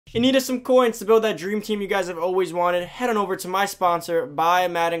In need of some coins to build that dream team you guys have always wanted, head on over to my sponsor, Buy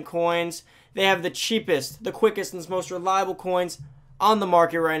Madden Coins. They have the cheapest, the quickest, and most reliable coins on the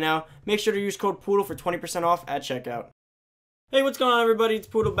market right now. Make sure to use code Poodle for 20% off at checkout. Hey, what's going on, everybody? It's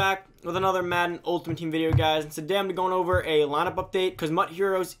Poodle back with another Madden Ultimate Team video, guys. And today I'm going over a lineup update because MUT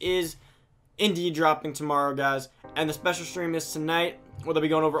Heroes is indeed dropping tomorrow, guys. And the special stream is tonight, where they'll be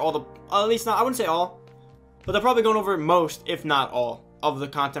going over all the, at least not, I wouldn't say all, but they're probably going over most, if not all, of the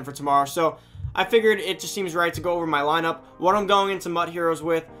content for tomorrow. So I figured it just seems right to go over my lineup, what I'm going into MUT Heroes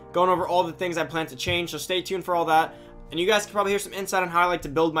with, going over all the things I plan to change. So stay tuned for all that. And you guys can probably hear some insight on how I like to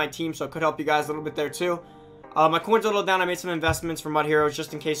build my team, so it could help you guys a little bit there too. My coins are a little down. I made some investments for MUT Heroes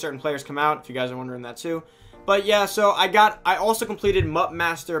just in case certain players come out, if you guys are wondering that too. But yeah, so I also completed MUT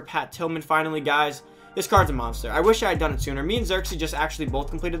Master Pat Tillman finally, guys. This card's a monster. I wish I had done it sooner. Me and Xerxes just actually both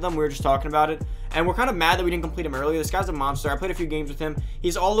completed them. We were just talking about it. And we're kind of mad that we didn't complete him earlier. This guy's a monster. I played a few games with him.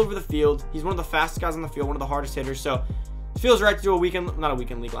 He's all over the field. He's one of the fastest guys on the field, one of the hardest hitters. So it feels right to do a weekend, not a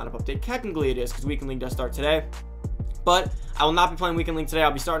weekend league lineup update. Technically it is, because weekend league does start today. But I will not be playing weekend league today.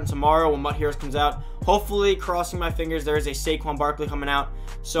 I'll be starting tomorrow when MUT Heroes comes out. Hopefully, crossing my fingers, there is a Saquon Barkley coming out.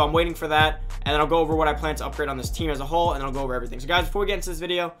 So I'm waiting for that. And then I'll go over what I plan to upgrade on this team as a whole. And then I'll go over everything. So guys, before we get into this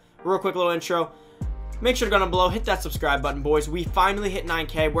video, real quick little intro. Make sure to go down below, hit that subscribe button, boys. We finally hit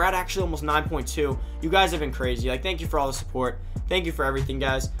 9K. We're at actually almost 9.2. You guys have been crazy. Like, thank you for all the support. Thank you for everything,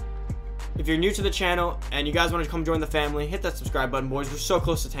 guys. If you're new to the channel and you guys want to come join the family, hit that subscribe button, boys. We're so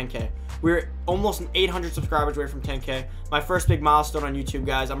close to 10K. We're almost 800 subscribers away from 10K. My first big milestone on YouTube,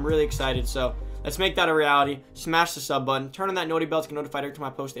 guys. I'm really excited. So let's make that a reality. Smash the sub button. Turn on that noti bell to get notified every time I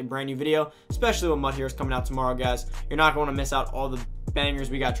post a brand new video, especially when MUT Heroes coming out tomorrow, guys. You're not going to miss out all the bangers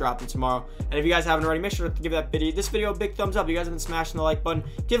we got dropping tomorrow. And if you guys haven't already, make sure to give this video a big thumbs up. You guys have been smashing the like button,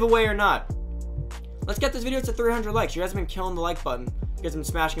 giveaway or not. Let's get this video to 300 likes. You guys have been killing the like button. You guys have been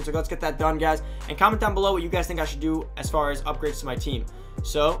smashing it, so let's get that done, guys. And comment down below what you guys think I should do as far as upgrades to my team.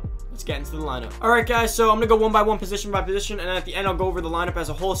 So let's get into the lineup. Alright, guys, so I'm going to go one by one, position by position, and at the end I'll go over the lineup as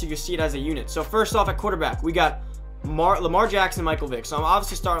a whole so you can see it as a unit. So first off, at quarterback, we got Lamar Jackson, Michael Vick. So I'm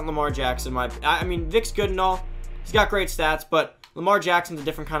obviously starting Lamar Jackson. I mean, Vick's good and all. He's got great stats, but Lamar Jackson's a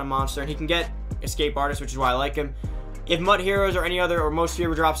different kind of monster, and he can get escape artists, which is why I like him. If MUT Heroes or any other, or most of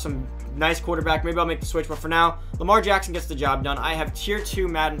you drop some nice quarterback, maybe I'll make the switch, but for now, Lamar Jackson gets the job done. I have tier 2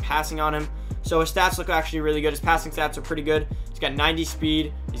 Madden passing on him, so his stats look actually really good. His passing stats are pretty good. He's got 90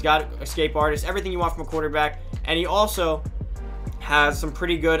 speed, he's got escape artist, everything you want from a quarterback, and he also has some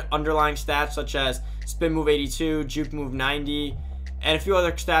pretty good underlying stats such as spin move 82, juke move 90, and a few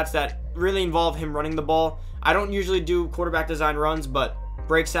other stats that really involve him running the ball. I don't usually do quarterback design runs, but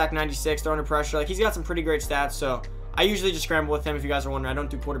break sack 96, throw under pressure, like he's got some pretty great stats, so I usually just scramble with him. If you guys are wondering, I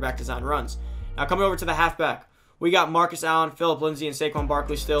don't do quarterback design runs. Now coming over to the halfback, we got Marcus Allen, Phillip Lindsay, and Saquon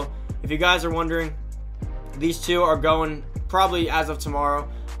Barkley still. If you guys are wondering, these two are going probably as of tomorrow.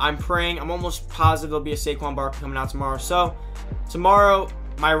 I'm praying, I'm almost positive there'll be a Saquon Barkley coming out tomorrow. So tomorrow,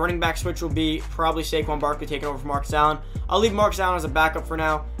 my running back switch will be probably Saquon Barkley taking over for Marcus Allen. I'll leave Marcus Allen as a backup for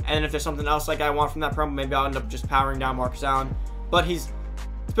now, and then if there's something else like I want from that promo, maybe I'll end up just powering down Marcus Allen. But it's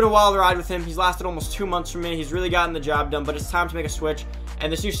been a wild ride with him. He's lasted almost 2 months for me. He's really gotten the job done, but it's time to make a switch.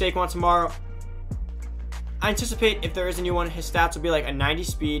 And this new Saquon tomorrow, I anticipate if there is a new one, his stats will be like a 90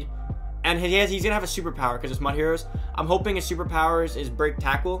 speed, and he's going to have a superpower because it's MUT Heroes. I'm hoping his superpowers is break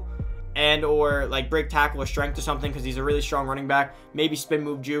tackle, and or like break tackle or strength or something because he's a really strong running back. Maybe spin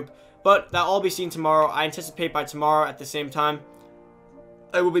move juke, but that'll all be seen tomorrow. I anticipate by tomorrow at the same time,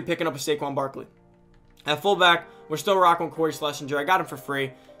 I will be picking up a Saquon Barkley. At fullback, we're still rocking with Corey Schlesinger. I got him for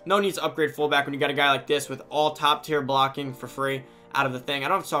free. No need to upgrade fullback when you got a guy like this with all top tier blocking for free out of the thing. I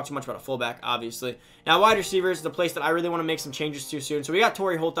don't have to talk too much about a fullback, obviously. Now, wide receivers is the place that I really want to make some changes to soon. So we got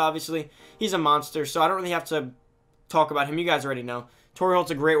Torry Holt, obviously. He's a monster, so I don't really have to talk about him. You guys already know. Torry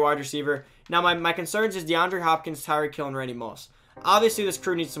Holt's a great wide receiver. Now, my concerns is DeAndre Hopkins, Tyreek Hill, and Randy Moss. Obviously, this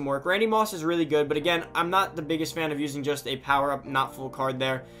crew needs some work. Randy Moss is really good, but again, I'm not the biggest fan of using just a power-up, not full card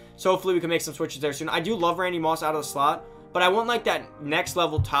there. So hopefully we can make some switches there soon. I do love Randy Moss out of the slot, but I want like that next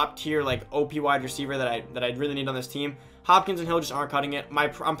level top tier like OP wide receiver that I really need on this team. Hopkins and Hill just aren't cutting it.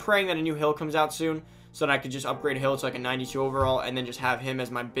 I'm praying that a new Hill comes out soon so that I could just upgrade Hill to like a 92 overall and then just have him as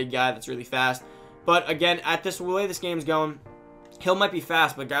my big guy that's really fast. But again, at the way this game's going, Hill might be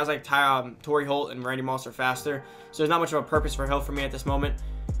fast, but guys like Torry Holt and Randy Moss are faster, so there's not much of a purpose for Hill for me at this moment.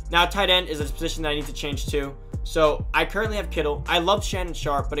 Now, tight end is a position that I need to change too. So I currently have Kittle. I love Shannon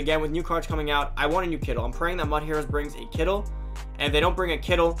Sharp, but again, with new cards coming out, I want a new Kittle. I'm praying that MUT Heroes brings a Kittle, and if they don't bring a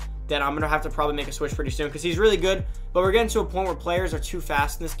Kittle, then I'm going to have to probably make a switch pretty soon because he's really good, but we're getting to a point where players are too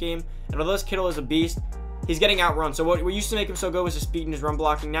fast in this game, and although this Kittle is a beast, he's getting outrun. So what used to make him so good was his speed and his run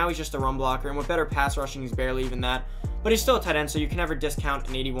blocking. Now he's just a run blocker, and with better pass rushing, he's barely even that. But he's still a tight end, so you can never discount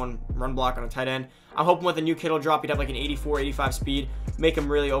an 81 run block on a tight end. I'm hoping with a new Kittle drop, he'd have like an 84, 85 speed, make him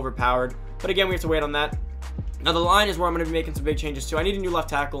really overpowered. But again, we have to wait on that. Now, the line is where I'm going to be making some big changes too. I need a new left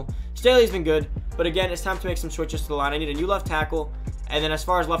tackle. Staley's been good, but again, it's time to make some switches to the line. I need a new left tackle. And then as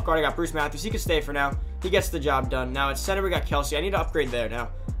far as left guard, I got Bruce Matthews. He can stay for now. He gets the job done. Now, at center, we got Kelsey. I need to upgrade there now.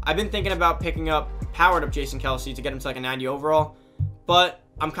 I've been thinking about picking up, powered up Jason Kelsey to get him to like a 90 overall. But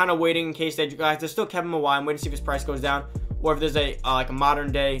I'm kind of waiting in case there's still Kevin Mawai. I'm waiting to see if his price goes down. Or if there's a like a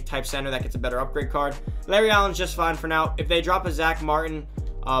modern day type center that gets a better upgrade card. Larry Allen's just fine for now. If they drop a Zach Martin,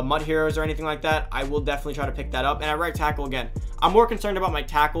 Mud Heroes or anything like that, I will definitely try to pick that up. And at right tackle, again, I'm more concerned about my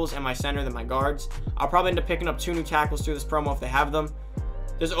tackles and my center than my guards. I'll probably end up picking up 2 new tackles through this promo if they have them.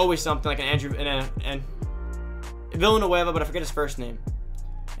 There's always something like an Andrew and Villanueva, but I forget his first name.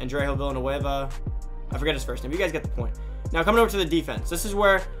 Andrejo Villanueva. I forget his first name. You guys get the point. Now, coming over to the defense. This is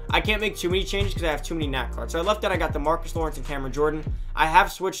where I can't make too many changes because I have too many NAC cards. So I left out, I got DeMarcus Lawrence and Cameron Jordan. I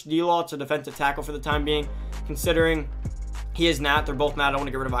have switched D-Law to defensive tackle for the time being, considering he is not. They're both not. I don't want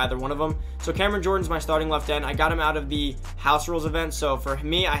to get rid of either one of them. So Cameron Jordan's my starting left end. I got him out of the House Rules event. So for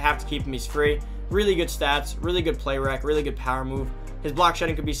me, I have to keep him. He's free. Really good stats. Really good play rec. Really good power move. His block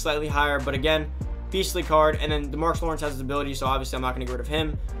shedding could be slightly higher. But again, beastly card. And then DeMarcus Lawrence has his ability. So obviously, I'm not going to get rid of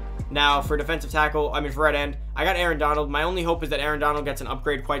him. Now, for defensive tackle, for right end, I got Aaron Donald. My only hope is that Aaron Donald gets an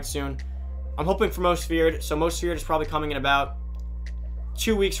upgrade quite soon. I'm hoping for Most Feared. So Most Feared is probably coming in about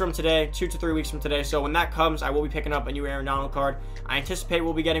 2 weeks from today, 2 to 3 weeks from today. So when that comes, I will be picking up a new Aaron Donald card. I anticipate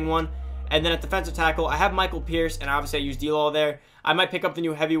we'll be getting one. And then at defensive tackle, I have Michael Pierce, and obviously I use D-Law there. I might pick up the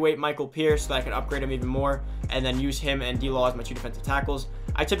new heavyweight Michael Pierce so that I can upgrade him even more, and then use him and D-Law as my 2 defensive tackles.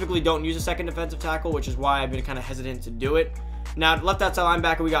 I typically don't use a second defensive tackle, which is why I've been kind of hesitant to do it. Now, left outside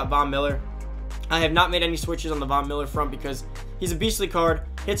linebacker, we got Von Miller. I have not made any switches on the Von Miller front because he's a beastly card,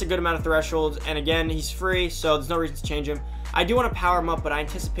 hits a good amount of thresholds, and again, he's free, so there's no reason to change him. I do want to power him up, but I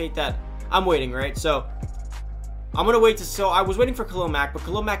anticipate that I'm waiting, right? So I'm going to wait so I was waiting for Khalil Mack, but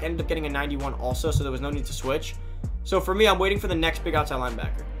Khalil Mack ended up getting a 91 also, so there was no need to switch. So for me, I'm waiting for the next big outside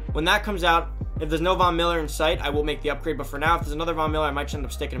linebacker. When that comes out, if there's no Von Miller in sight, I will make the upgrade, but for now, if there's another Von Miller, I might just end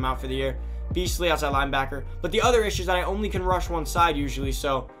up sticking him out for the year. Beastly outside linebacker. But the other issue is that I only can rush one side usually,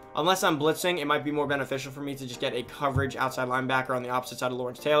 so unless I'm blitzing, it might be more beneficial for me to just get a coverage outside linebacker on the opposite side of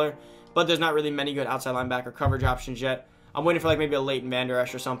Lawrence Taylor. But there's not really many good outside linebacker coverage options yet. I'm waiting for like maybe a Leighton Vander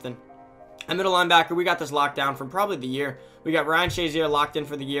Esch or something. And middle linebacker, we got this locked down from probably the year. We got Ryan Shazier locked in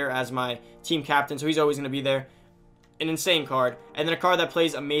for the year as my team captain, so he's always going to be there. An insane card. And then a card that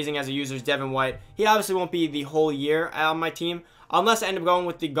plays amazing as a user is Devin White. He obviously won't be the whole year on my team, unless I end up going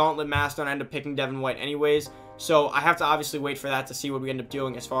with the Gauntlet Master and I end up picking Devin White anyways. So I have to obviously wait for that to see what we end up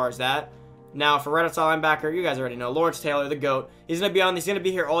doing as far as that. Now, for right outside linebacker, you guys already know, Lawrence Taylor, the GOAT. He's going to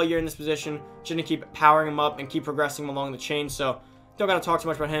be here all year in this position. Just going to keep powering him up and keep progressing him along the chain. So don't got to talk too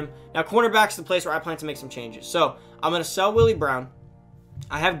much about him. Now, cornerback's the place where I plan to make some changes. So I'm going to sell Willie Brown.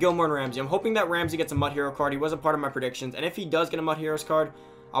 I have Gilmore and Ramsey. I'm hoping that Ramsey gets a Mud Hero card. He was a part of my predictions. And if he does get a Mud Heroes card,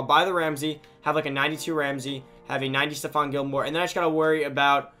 I'll buy the Ramsey, have like a 92 Ramsey, have a 90 Stephon Gilmore, and then I just got to worry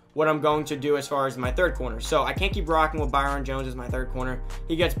about what I'm going to do as far as my third corner. So I can't keep rocking with Byron Jones as my third corner.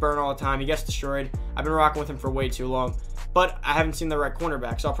 He gets burned all the time. He gets destroyed. I've been rocking with him for way too long. But I haven't seen the right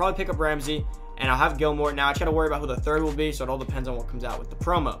cornerback. So I'll probably pick up Ramsey, and I'll have Gilmore. Now I just got to worry about who the third will be, so it all depends on what comes out with the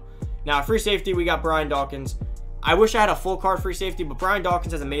promo. Now, free safety, we got Brian Dawkins. I wish I had a full card free safety, but Brian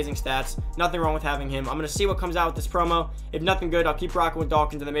Dawkins has amazing stats. Nothing wrong with having him. I'm going to see what comes out with this promo. If nothing good, I'll keep rocking with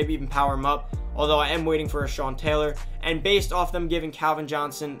Dawkins and then maybe even power him up. Although I am waiting for a Sean Taylor. And based off them giving Calvin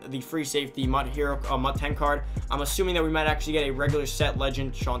Johnson the free safety Mud 10 card, I'm assuming that we might actually get a regular set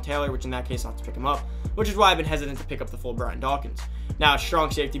legend Sean Taylor, which in that case I'll have to pick him up, which is why I've been hesitant to pick up the full Brian Dawkins. Now, strong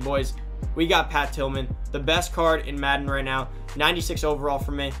safety, boys. We got Pat Tillman, the best card in Madden right now. 96 overall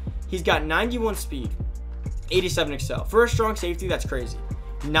for me. He's got 91 speed. 87 excel. For a strong safety, that's crazy.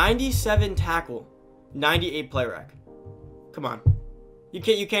 97 tackle, 98 play rec. Come on. You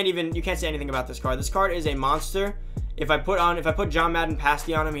can't say anything about this card. This card is a monster. If I put John Madden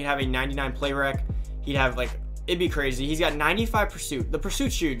Pasty on him, he'd have a 99 play rec. He'd have like, it'd be crazy. He's got 95 pursuit. The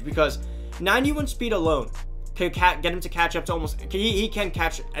pursuit's huge because 91 speed alone could get him to catch up to almost, he can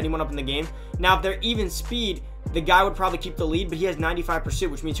catch anyone up in the game. Now, if they're even speed, the guy would probably keep the lead, but he has 95 pursuit,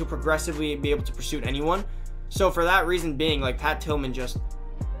 which means he'll progressively be able to pursue anyone. So for that reason being, like, Pat Tillman just,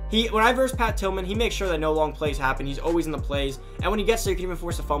 when I verse Pat Tillman, he makes sure that no long plays happen. He's always in the plays. And when he gets there, he can even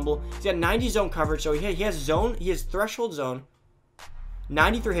force a fumble. He's got 90 zone coverage, so he has threshold zone,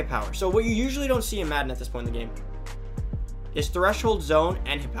 93 hit power. So what you usually don't see in Madden at this point in the game is threshold zone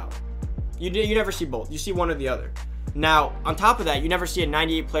and hit power. You never see both. You see one or the other. Now, on top of that, you never see a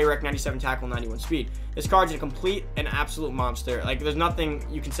 98 play rec, 97 tackle, 91 speed. This card's a complete and absolute monster. Like, there's nothing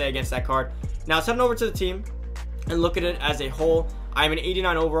you can say against that card. Now, let's head over to the team and look at it as a whole. I'm an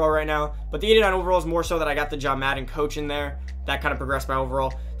 89 overall right now, but the 89 overall is more so that I got the John Madden coach in there. That kind of progressed my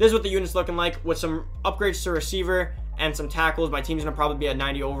overall. This is what the unit's looking like with some upgrades to receiver and some tackles. My team's going to probably be at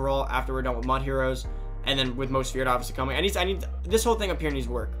 90 overall after we're done with Mud Heroes. And then with Most Feared obviously coming. I need this whole thing up here needs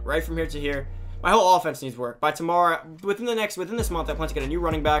work. Right from here to here. My whole offense needs work. By tomorrow, within this month, I plan to get a new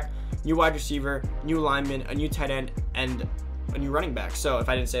running back, new wide receiver, new lineman, a new tight end, and a new running back. So, if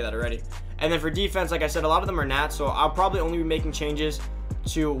I didn't say that already. And then for defense, like I said, a lot of them are nats. So, I'll probably only be making changes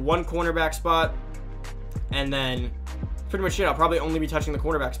to one cornerback spot. And then, pretty much it. I'll probably only be touching the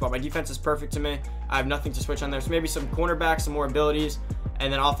cornerback spot. My defense is perfect to me. I have nothing to switch on there. So, maybe some cornerbacks, some more abilities.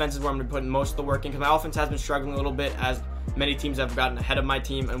 And then offense is where I'm going to put most of the work in. Because my offense has been struggling a little bit as many teams have gotten ahead of my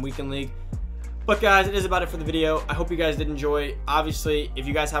team in Weekend League. But guys, it is about it for the video. I hope you guys did enjoy. Obviously, if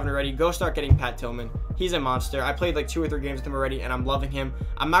you guys haven't already, go start getting Pat Tillman. He's a monster. I played like 2 or 3 games with him already, and I'm loving him.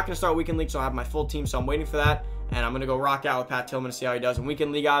 I'm not going to start Weekend League, so I'll have my full team, so I'm waiting for that. And I'm going to go rock out with Pat Tillman to see how he does in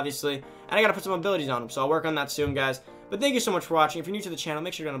Weekend League, obviously. And I got to put some abilities on him, so I'll work on that soon, guys. But thank you so much for watching. If you're new to the channel,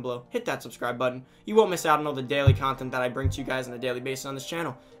 make sure you're down below. Hit that subscribe button. You won't miss out on all the daily content that I bring to you guys on a daily basis on this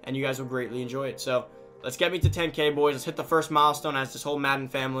channel. And you guys will greatly enjoy it. So, let's get me to 10K, boys. Let's hit the first milestone as this whole Madden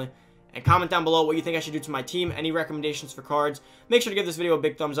family. And comment down below what you think I should do to my team. Any recommendations for cards. Make sure to give this video a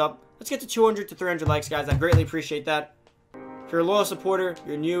big thumbs up. Let's get to 200 to 300 likes, guys. I greatly appreciate that. If you're a loyal supporter,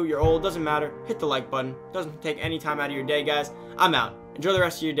 you're new, you're old, doesn't matter. Hit the like button. Doesn't take any time out of your day, guys. I'm out. Enjoy the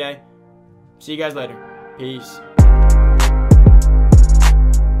rest of your day. See you guys later. Peace.